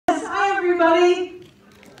everybody?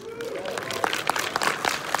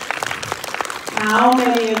 How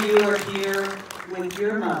many of you are here with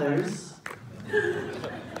your mothers?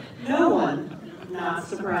 No one. Not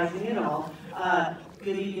surprising at all.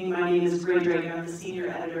 Good evening, my name is Grae. I'm the senior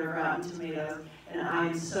editor of Rotten Tomatoes, and I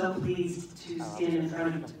am so pleased to stand in front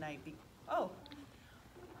of you tonight. Oh,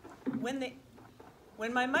 when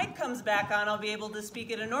my mic comes back on, I'll be able to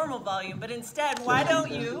speak at a normal volume, but instead, why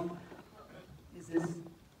don't you? Is this?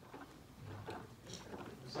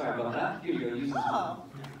 Sorry about that. Here you go. Use this one.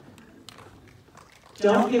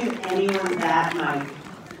 Don't give anyone that mic.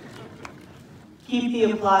 Keep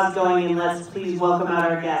the applause going, and let's please welcome out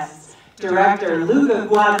our guests. Director Luca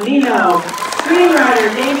Guadagnino,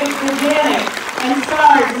 screenwriter David Kajganich, and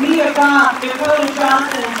stars Mia Goth, Dakota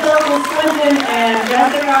Tilda Swinton, and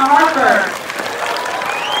Jessica Harper.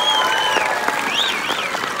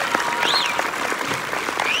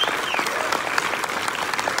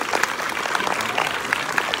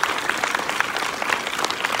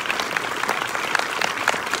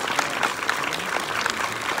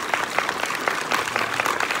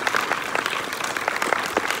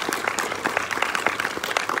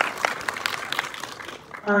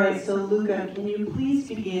 All right, so Luca, can you please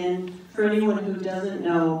begin, for anyone who doesn't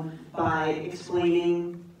know, by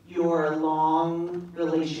explaining your long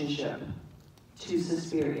relationship to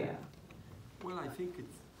Suspiria? Well, I think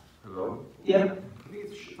it's... Hello? Yep. I think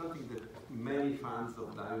it's something that many fans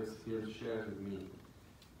of Darius Field share with me.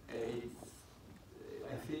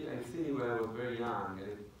 I've seen it when I was very young, and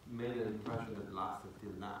it made an impression that lasted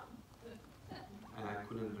till now. And I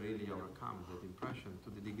couldn't really overcome that impression to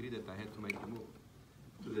the degree that I had to make the move.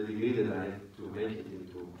 To the degree that I had to make it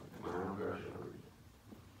into my own version of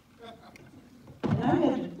it.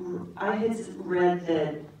 And I had read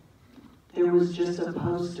that there was just a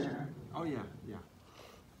poster. Oh yeah, yeah.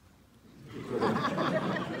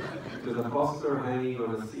 It was a poster hanging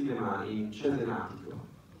on a cinema in Cesenatico,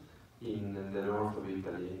 in the north of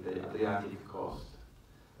Italy, in the Adriatic coast.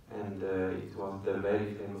 And it was the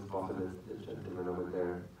very famous poster that the gentleman over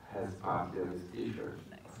there has partly on his t-shirt.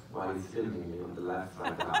 While he's filming me on the left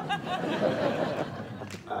side.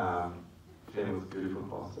 Famous, beautiful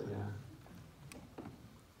poster, yeah.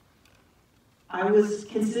 I was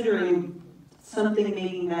considering something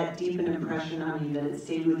making that deep an impression on you, that it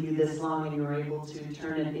stayed with you this long and you were able to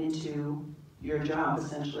turn it into your job,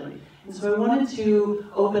 essentially. And so I wanted to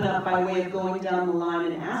open up by way of going down the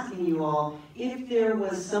line and asking you all if there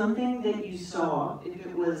was something that you saw, if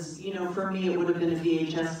it was, you know, for me it would have been a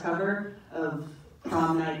VHS cover of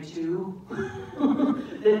Prom Night 2,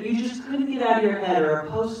 that you just couldn't get out of your head, or a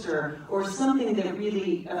poster, or something that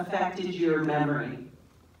really affected your memory.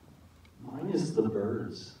 Mine is The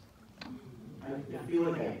Birds. I feel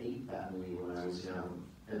like I ate that movie when I was young,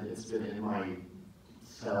 and it's been in my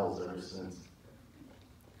cells ever since.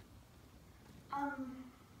 That's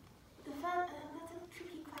a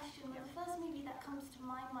tricky question, but the first movie that comes to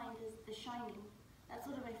my mind is The Shining. That's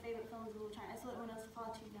one of my favourite films of all time. I saw it when I was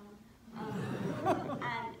far too young.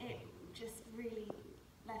 And it just really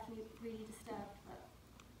left me really disturbed, but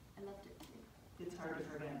I loved it too. It's hard to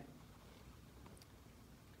forget.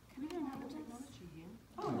 Can we don't have the technology here?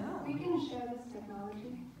 Oh no. We can share this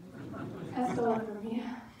technology. I stole it from you.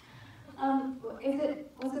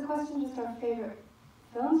 Was the question just our favorite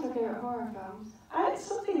films or favorite horror films? It's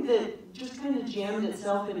something that just kind of jammed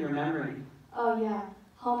itself in your memory. Oh yeah,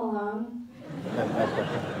 Home Alone.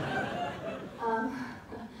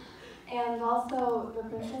 And also The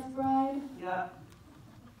Princess Bride. Yeah.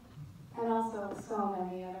 And also so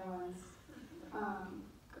many other ones.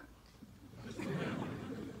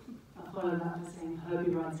 What about the same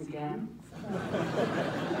Hubby Runs Again?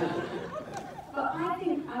 But I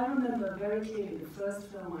remember very clearly the first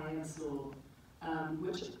film I ever saw,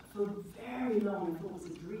 which for very long I thought was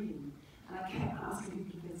a dream. And I kept asking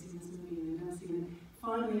people if they'd seen this movie and they'd never seen it.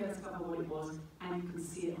 Finally I discovered what it was, and you can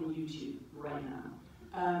see it on YouTube right now.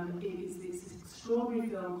 It is this extraordinary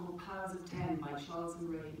film called Powers of 10 by Charles and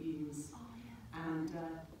Ray Eames. And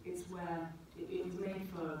it's where it was made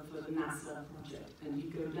for the NASA project. And you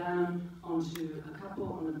go down onto a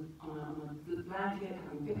couple on a blanket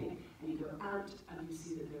having a picnic, and you go out and you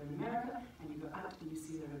see that they're in America, and you go out and you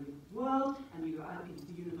see they're in the world, and you go out into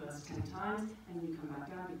the universe 10 times, and then you come back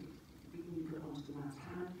down, and you go onto the man's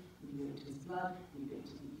hand, and you go into his blood, and you go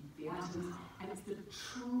into the atoms, and it's the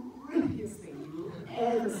trippiest thing you will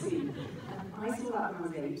ever see. And I saw that when I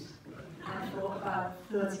was 8, and for about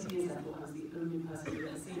 30 years I thought I was the only person who had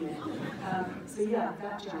ever seen it. So yeah,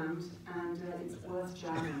 that jammed, and it's worth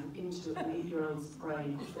jamming into an 8-year-old's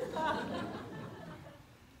brain.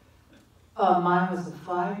 Mine was a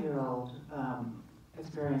 5-year-old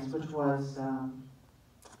experience, which was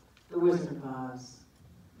The Wizard of Oz,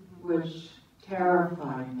 which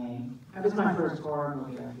terrified me. It was my first horror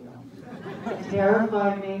movie, I feel. It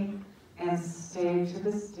terrified me and stayed to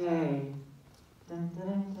this day. Dun,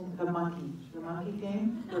 dun, dun, dun. The monkey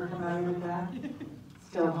theme, we're familiar with that?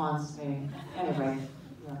 Still haunts me. Anyway,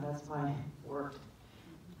 yeah, that's my work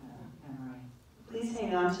memory. Please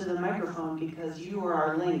hang on to the microphone because you are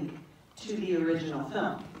our link to the original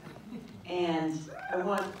film. And I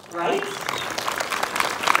want, right?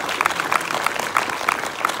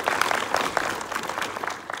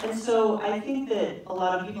 And so I think that a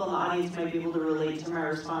lot of people in the audience might be able to relate to my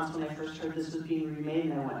response when I first heard this was being remade,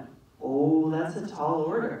 and I went, oh, that's a tall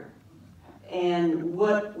order. And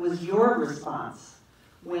what was your response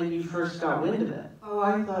when you first got wind of it? Oh,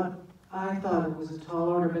 I thought it was a tall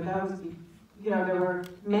order, but that was, there were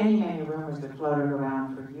many rumors that floated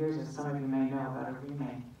around for years, as some of you may know, about a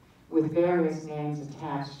remake, with various names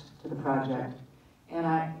attached to the project. And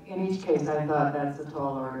in each case, I thought that's a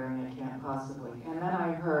tall order and it can't possibly. And then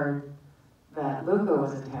I heard that Luca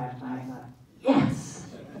was attached, and I thought, yes!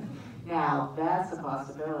 Now, that's a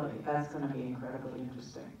possibility. That's going to be incredibly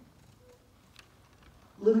interesting.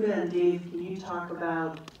 Luca and Dave, can you talk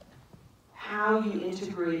about how you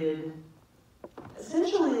integrated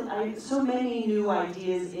essentially so many new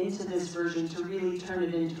ideas into this version to really turn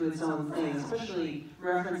it into its own thing, especially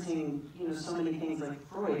referencing so many things like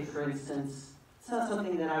Freud, for instance. It's not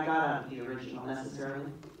something that I got out of the original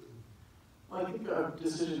necessarily. Well, I think our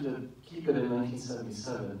decision to keep it in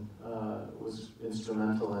 1977 was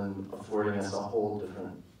instrumental in affording us a whole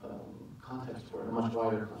different context for it, a much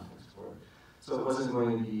wider context for it. So it wasn't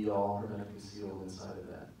going to be all hermetically sealed inside of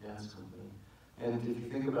that dance company. And if you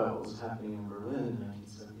think about what was happening in Berlin in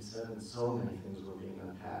 1977, so many things were being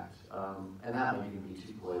unpacked. And that might even be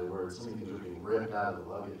too polite a word. So many things were being ripped out of the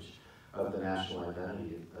luggage of the national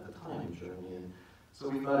identity at the time in Germany. And so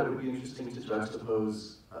we thought it would be interesting to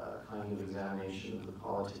juxtapose a kind of examination of the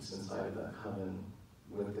politics inside of that coven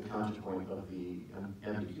with the counterpoint of the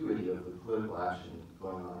ambiguity of the political action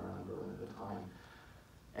going on around Berlin at the time.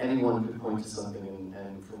 Anyone could point to something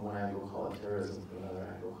and from one angle call it terrorism, from another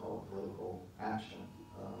angle call it political action.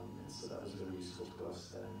 And so that was very useful to us,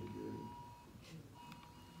 that ambiguity.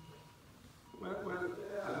 As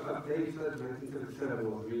Dave said,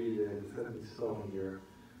 1977 was really the setting stone here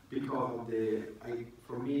because of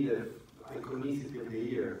for me, the iconicity of the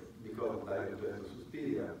year, because of Dakota and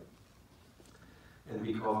Suspiria, and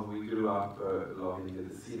because we grew up loving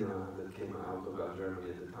the cinema that came out of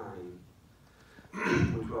Germany at the time,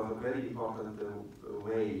 which was a very important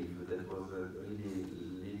wave that was really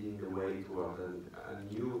leading the way toward a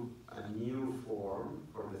new form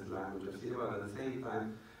for this language of cinema, at the same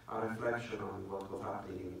time a reflection on what was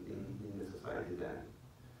happening in the society then.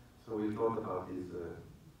 So we thought about this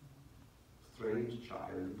strange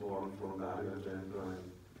child born from Dario Argento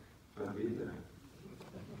and Hitler.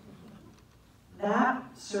 That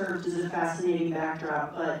served as a fascinating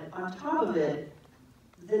backdrop, but on top of it,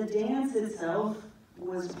 the dance itself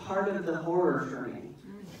was part of the horror for me.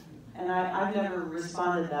 And I've never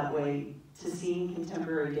responded that way to seeing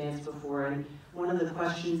contemporary dance before. And one of the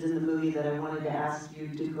questions in the movie that I wanted to ask you,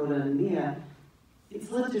 Dakota and Mia, it's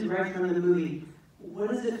lifted right from the movie. What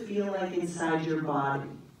does it feel like inside your body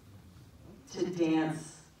to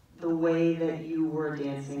dance the way that you were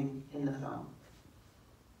dancing in the film?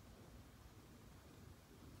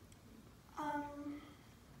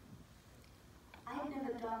 I've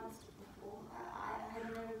never danced before. I had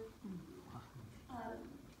no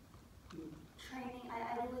training. I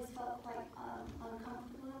always felt quite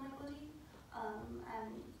uncomfortable in my body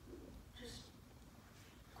and just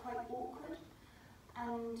quite awkward.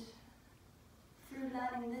 And through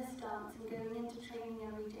learning this dance and going into training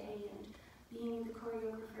every day and being the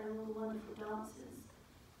choreographer and all the wonderful dancers,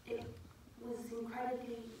 it was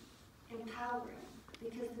incredibly empowering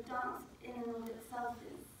because the dance in and of itself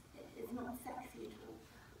is not sexy at all.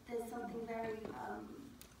 There's something very,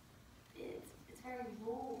 it's very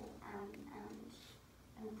raw and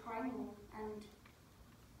primal, and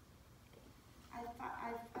I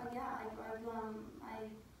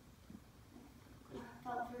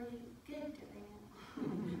felt really good doing it.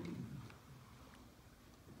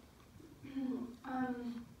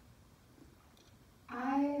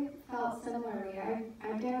 I felt similarly. I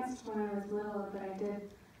danced when I was little, but I did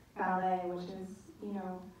ballet, which is,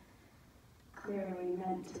 clearly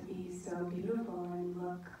meant to be so beautiful and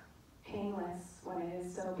look painless when it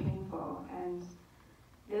is so painful. And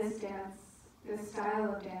this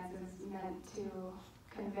style of dance is meant to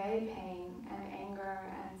convey pain and anger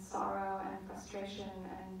and sorrow and frustration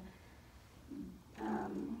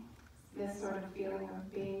and this sort of feeling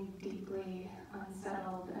of being deeply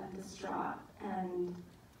unsettled and distraught, and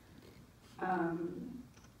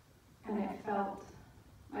it felt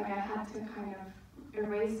like I had to kind of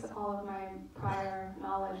erase all of my prior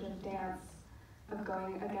knowledge of dance, of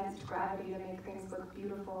going against gravity to make things look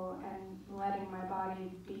beautiful, and letting my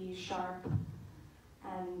body be sharp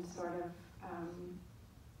and sort of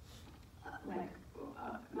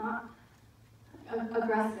not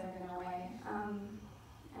aggressive in a way.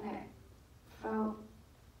 And it felt,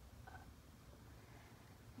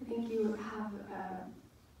 I think you have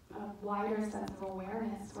a wider sense of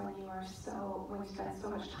awareness when you spend so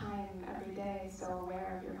much time every day so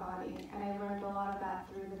aware of your body. And I learned a lot of that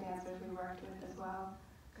through the dancers we worked with as well,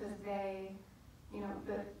 because they,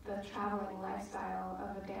 the traveling lifestyle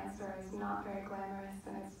of a dancer is not very glamorous,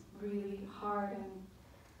 and it's really hard,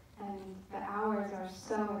 and the hours are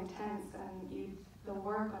so intense, and the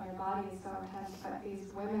work on your body is so intense. But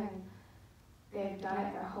these women, they've done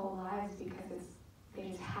it their whole lives because they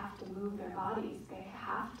just have to move their bodies. They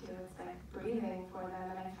have to. It's like breathing for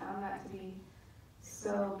them, and I found that to be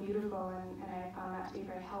so beautiful, and I found that to be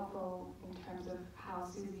very helpful in terms of how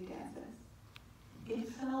Susie dances. It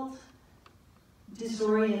felt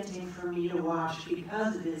disorienting for me to watch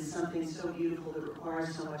because it is something so beautiful that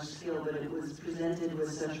requires so much skill, but it was presented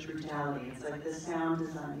with such brutality. It's like the sound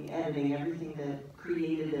design, the editing, everything that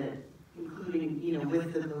created it, including,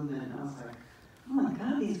 with the movement. I was like, oh my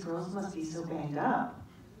God, these girls must be so banged up,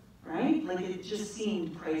 right? Like, it just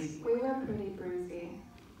seemed crazy. We were pretty bruisey.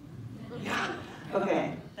 Yeah,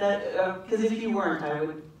 okay. Because if you weren't, I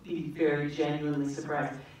would be very genuinely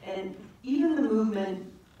surprised. And even the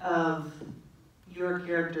movement of your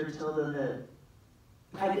character, Tilda,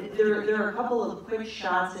 there are a couple of quick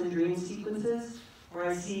shots and dream sequences where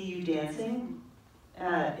I see you dancing,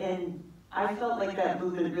 and I felt like that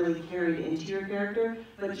movement really carried into your character,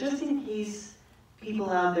 but just in case people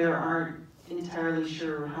out there aren't entirely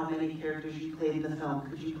sure how many characters you played in the film,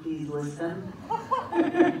 could you please list them?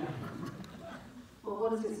 Well,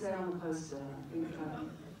 what does it say on the poster? I think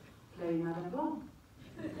play Madame Blanc.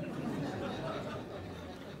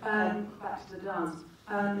 Back to the dance.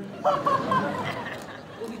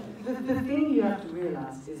 The thing you have to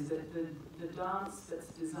realise is that the dance that's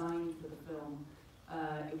designed for the film,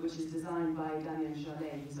 which is designed by Daniel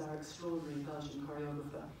Jallet, who's our extraordinary Belgian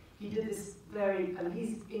choreographer. He did this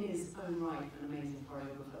he's in his own right an amazing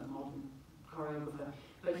choreographer, modern choreographer,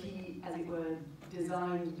 but he, as it were,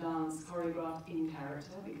 designed dance, choreographed in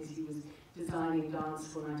character, because he was designing dance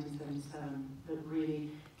for 1977 that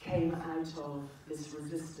really came out of this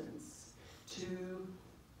resistance to,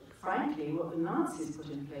 frankly, what the Nazis put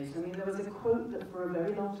in place. I mean, there was a quote that for a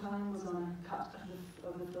very long time was on a cut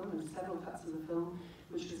of the film, and several cuts of the film,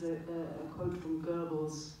 which was a quote from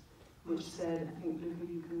Goebbels, which said, I think,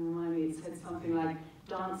 Luca, you can remind me, it said something like,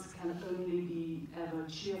 dance can only be ever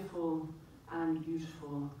cheerful and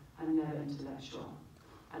beautiful and never intellectual.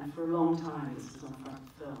 And for a long time, this was on front of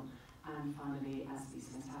the film. And finally, as these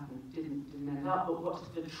things happen, didn't end up. But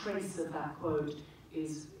what the trace of that quote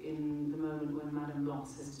is in the moment when Madame Blanc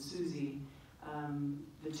says to Susie,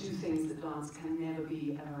 the two things that dance can never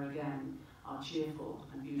be ever again are cheerful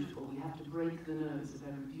and beautiful. We have to break the nose of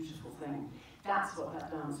every beautiful thing. That's what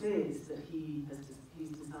that dance is that he's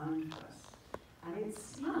designed for us. And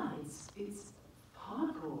it's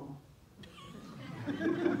hardcore.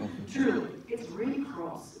 Truly, it's really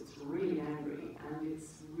cross, it's really angry, and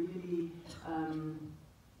it's really,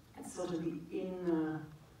 it's sort of the inner,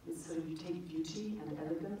 it's sort of, you take beauty and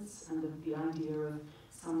elegance and the idea of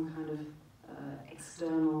some kind of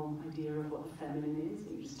external idea of what the feminine is,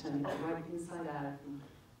 and you just turn it right inside out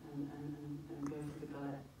and go for the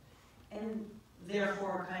gullet. And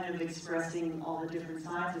therefore kind of expressing all the different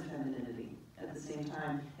sides of femininity at the same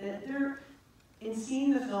time. In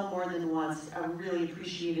seeing the film more than once, I really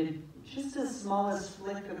appreciated just the smallest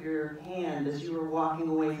flick of your hand as you were walking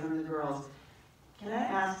away from the girls. Can I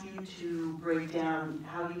ask you to break down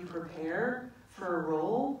how you prepare for a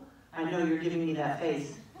role? I know you're giving me that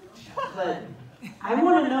face, but I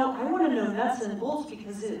want to know nuts and bolts,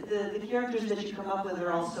 because the characters that you come up with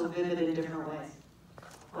are all so vivid in different ways.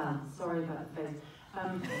 Well, sorry about the face.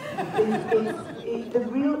 The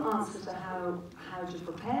real answer to how to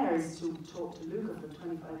prepare is to talk to Luca for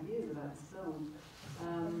 25 years about this film,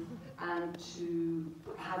 and to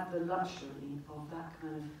have the luxury of that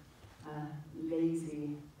kind of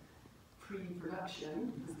lazy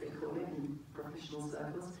pre-production, as they call it in professional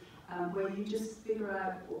circles, where you just figure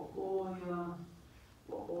out what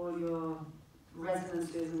all your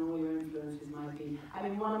resonances and all your influences might be. I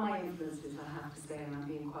mean, one of my influences, I have to say, and I'm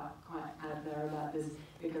being quite out there about this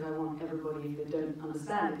because I want everybody, if they don't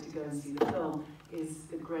understand it, to go and see the film, is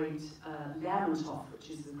the great Lermontov, which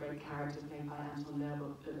is the great character played by Anton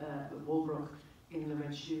Walbrook in The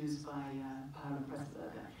Red Shoes by Paolo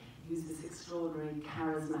Pressburger. He's this extraordinary,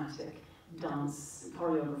 charismatic dance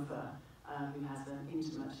choreographer who has an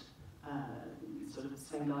intimate sort of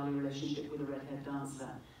Svengali relationship with a redhead dancer.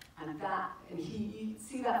 And you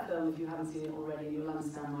see that film if you haven't seen it already, and you'll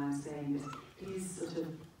understand why I'm saying this. He's sort of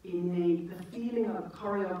innate, the feeling of a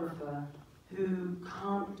choreographer who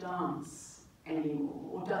can't dance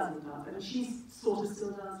anymore, or doesn't dance. I mean, she sort of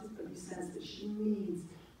still dances, but you sense that she needs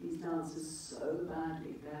these dancers so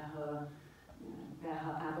badly. They're her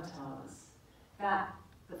avatars.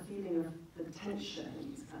 The feeling of the tension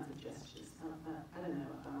in these kinds of gestures. I don't know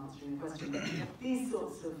if I'm answering the question, but these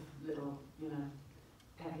sorts of little,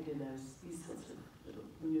 peccadillos, these sorts of little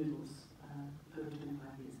noodles over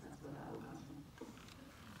 25 years, that's where that all comes from.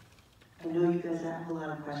 I know you guys have a lot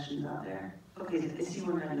of questions out there. Okay, I see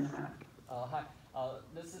one right in the front. Hi,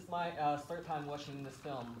 this is my third time watching this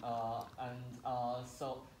film,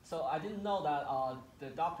 so I didn't know that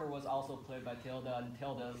the doctor was also played by Tilda, and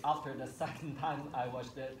Tilda after the second time I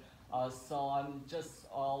watched it. So I'm just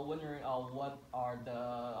wondering what are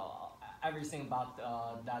everything about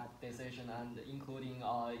that decision, and including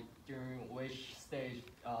during which stage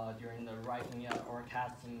during the writing or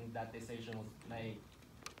casting that decision was made.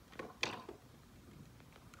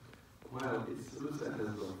 Well, it's Luca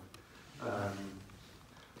Guadagnino,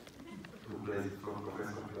 who plays it from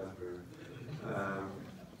Professor Clasper.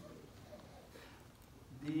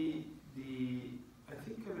 I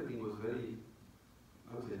think everything was very,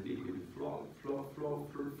 I would say, liquid,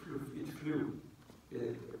 it flew.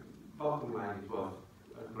 Bottom line, it was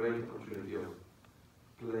a great opportunity of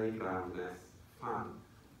playgroundness, fun,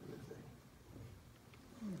 let's say.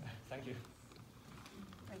 Thank you.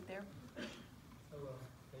 Right there. Hello,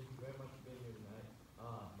 thank you very much for being here tonight.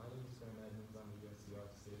 My name is Sam Edmonds, I'm a USC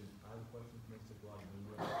art student. I have a question for Mr.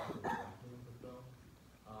 Guadagnino about the directing of the film.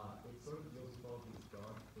 It sort of deals with all these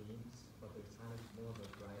dark themes, but there's kind of more of a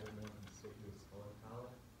brighter, more conspicuous color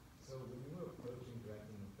palette. So when you were approaching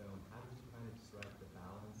directing the film, how did you kind of strike the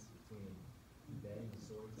balance between embedding the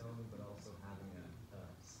storytelling, but also having a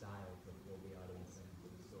style to pull the audience into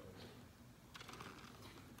the story?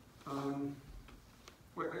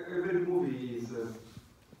 Well, every movie is,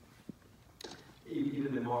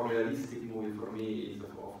 even the more realistic movie for me is,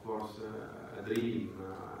 of course, a dream,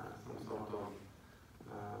 some sort of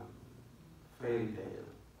fairy tale.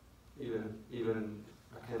 Even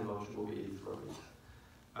a Ken Loach movie is for me.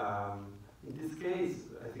 In this case,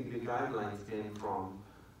 I think the guidelines came from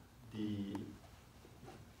the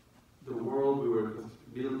world we were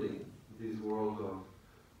building, this world of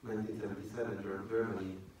 1977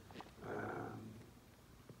 Germany.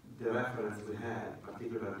 The reference we had,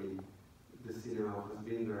 particularly the cinema of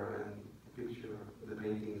Fassbinder and the picture, the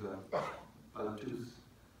paintings of Balthus.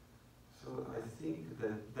 So I think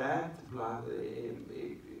that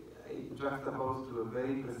juxtaposed to a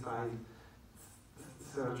very precise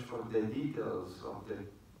search for the details of the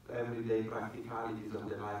everyday practicalities of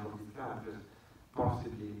the life of these characters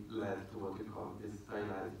possibly led to what you call this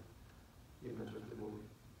stylized image of the movie.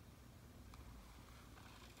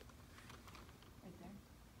 Right there.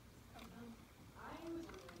 I was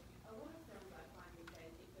wondering, a lot of films I find these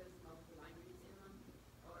days, if there's multiple languages in them,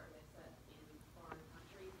 or they're set in foreign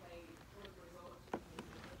countries, they sort of resort to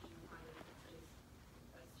communication, kind of just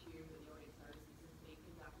assume that the audience notices and being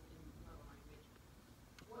conducted in another language.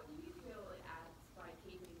 What do you feel it adds by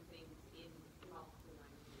keeping things in multiple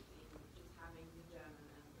languages, in just having the German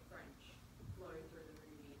and the French flow through the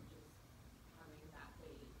movie and just having that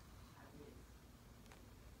be as is,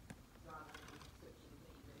 rather than switching to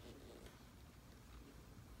English?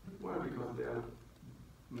 Well, because there are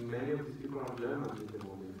many of these people are German in the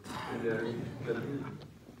movie, and they're in Berlin.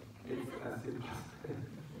 It's as simple as that.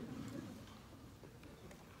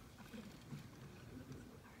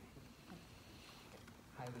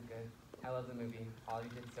 Hi, Luca. I love the movie. All you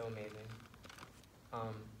did so amazing.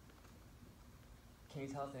 Can you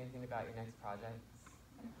tell us anything about your next projects?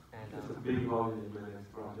 And It's a big holiday in my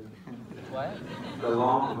next project. what? The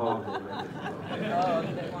long holiday in my next project. Oh,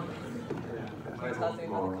 okay, that one. Yeah, Can you tell us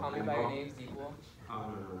anything about the comment about your name, sequel? Oh,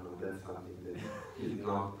 no, that's something that is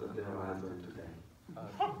not at the horizon today.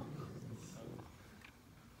 Okay.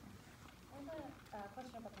 I have a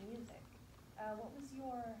question about the music. What was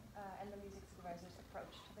your and the music supervisor's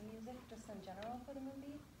approach to the music, just in general for the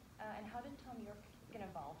movie? And how did Tom York get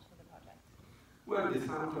involved with the project? Well, the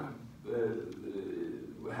soundtrack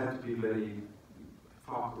had to be very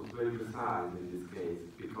focused, very precise in this case,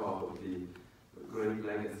 because of the great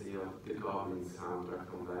legacy of the Goblin soundtrack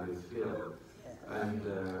from various films, and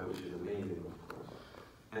which is amazing, of course.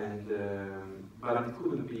 And but it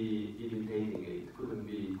couldn't be imitating it, it couldn't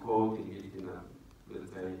be quoting it in a,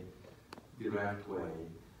 let's say, direct way.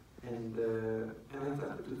 And I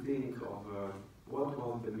started to think of what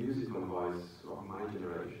was the musical voice of my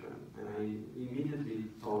generation, and I immediately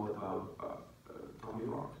thought about Tommy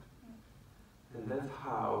Rock. And that's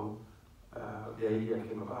how the idea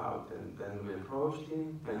came about. And then we approached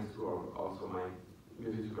him, thanks to also my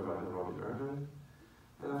music supervisor, Robin Irvin.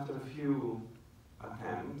 And after a few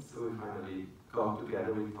attempts, we finally got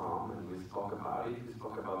together with Tom and we spoke about it. We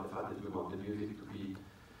spoke about the fact that we want the music to be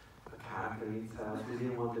a character in itself. We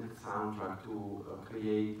didn't want the soundtrack to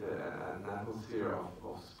create an atmosphere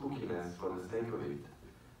of spookiness for the sake of it.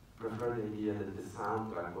 Preferred the idea that the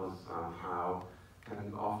soundtrack was somehow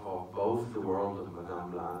coming off of both the world of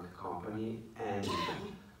Madame Blanc company and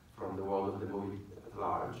from the world of the movie at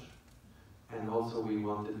large. And also we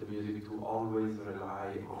wanted the music to always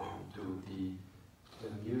rely on to the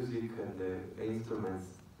music and the instruments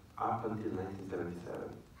up until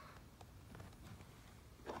 1977.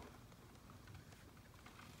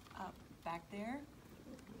 Back there?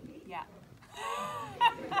 Yeah.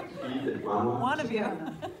 One of you.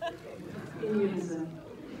 In unison.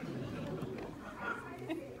 I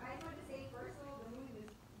just want to say, first of all, the movie was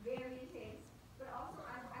very intense, but also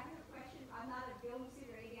I have a question. I'm not a film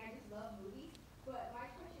student or anything, I just love movies. But my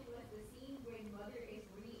question was the scene when Mother is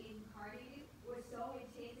reincarnated was so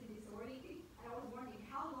intense and disorienting, and I was wondering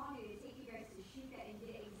how long did it take you guys to shoot that and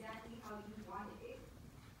get exactly how you wanted it?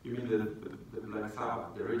 You mean the Black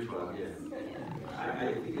Sabbath, the ritual, yes.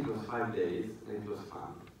 I think it was 5 days, and it was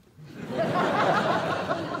fun.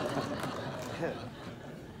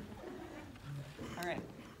 All right,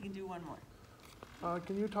 you can do one more.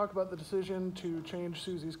 Can you talk about the decision to change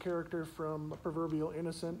Susie's character from proverbial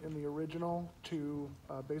innocent in the original to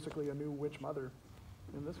basically a new witch mother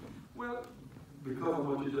in this one? Well, because of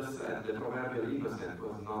what you just said, the proverbial innocent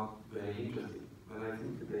was not very interesting. And I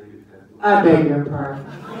think David has... I beg your pardon.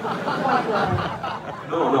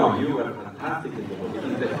 No, you were fantastic in the movie.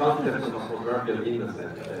 It's the concept of proverbial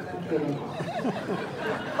innocent.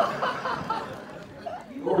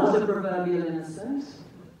 You were the proverbial innocent.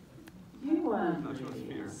 You weren't.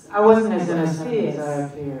 I wasn't as innocent as I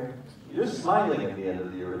appeared. You're smiling at the end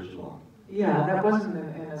of the original. Yeah, that wasn't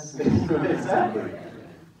an innocent. Exactly.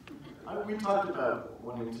 We talked about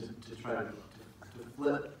wanting to try to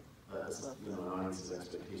flip an audience's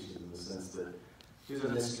expectations in the sense that there's a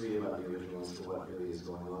mystery about the original as to what really is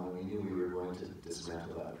going on. We knew we were going to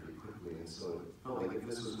dismantle that pretty quickly, and so it felt like if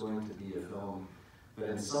this was going to be a film that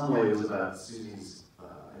in some way was about Susie's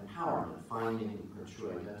empowerment, finding her true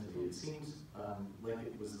identity, it seems like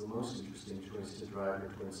it was the most interesting choice to drive her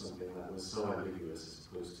towards something that was so ambiguous as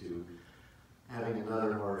opposed to having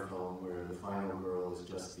another horror film where the final girl is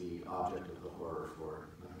just the object of the horror for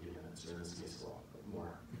 90 minutes, or in this case, well,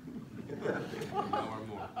 more. An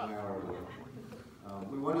hour or more.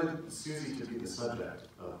 We wanted Susie to be the subject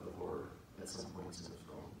of the horror at some points in the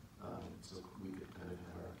film, so we could kind of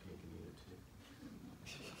have our cake and eat it too.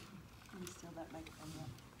 Can you steal that microphone up?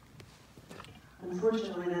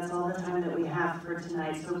 Unfortunately, that's all the time that we have for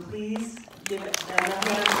tonight, so please give it a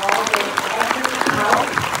hand all the efforts out.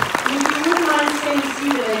 If you wouldn't mind staying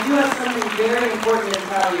seated, I do have something very important to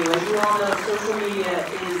tell you. As you all know, social media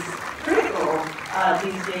is critical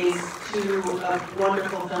these days to a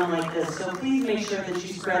wonderful film like this. So please make sure that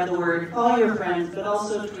you spread the word, call your friends, but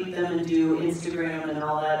also tweet them and do Instagram and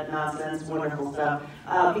all that nonsense, wonderful stuff.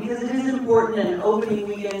 Because it is important, and opening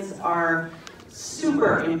weekends are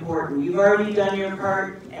super important. You've already done your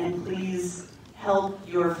part, and please help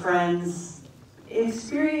your friends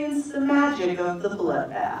experience the magic of the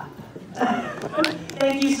bloodbath.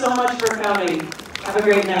 Thank you so much for coming. Have a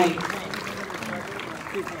great night.